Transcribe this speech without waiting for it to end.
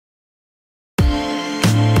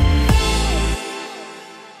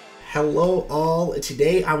Hello all.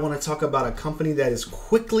 Today I want to talk about a company that is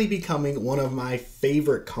quickly becoming one of my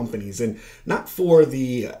favorite companies, and not for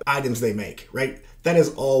the items they make, right? That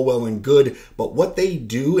is all well and good, but what they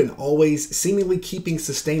do and always seemingly keeping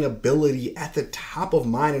sustainability at the top of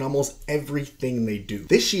mind in almost everything they do.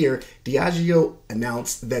 This year, Diageo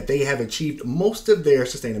announced that they have achieved most of their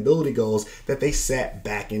sustainability goals that they set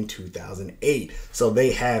back in 2008. So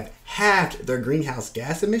they have halved their greenhouse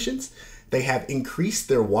gas emissions, they have increased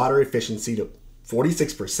their water efficiency to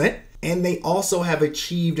 46%, and they also have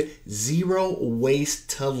achieved zero waste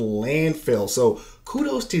to landfill. So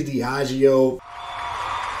kudos to Diageo.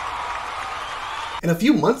 And a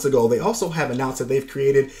few months ago, they also have announced that they've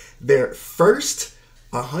created their first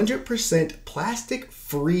 100%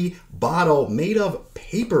 plastic-free bottle made of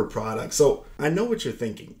paper products. So I know what you're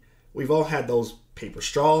thinking. We've all had those paper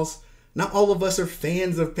straws. Not all of us are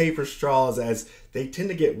fans of paper straws, as they tend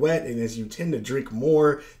to get wet, and as you tend to drink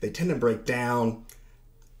more, they tend to break down.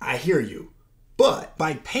 I hear you. But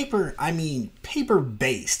by paper, I mean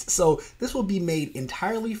paper-based. So this will be made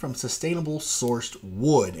entirely from sustainable sourced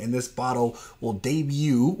wood. And this bottle will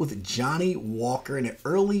debut with Johnnie Walker in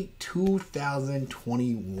early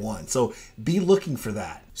 2021. So be looking for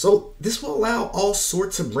that. So this will allow all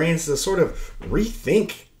sorts of brands to sort of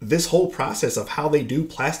rethink this whole process of how they do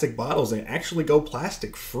plastic bottles and actually go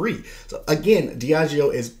plastic free. So again,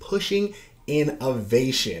 Diageo is pushing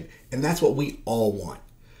innovation, and that's what we all want.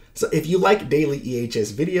 So if you like daily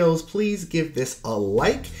EHS videos, please give this a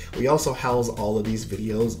like. We also house all of these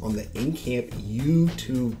videos on the Encamp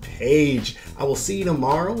YouTube page. I will see you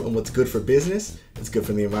tomorrow, and what's good for business is good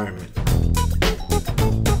for the environment.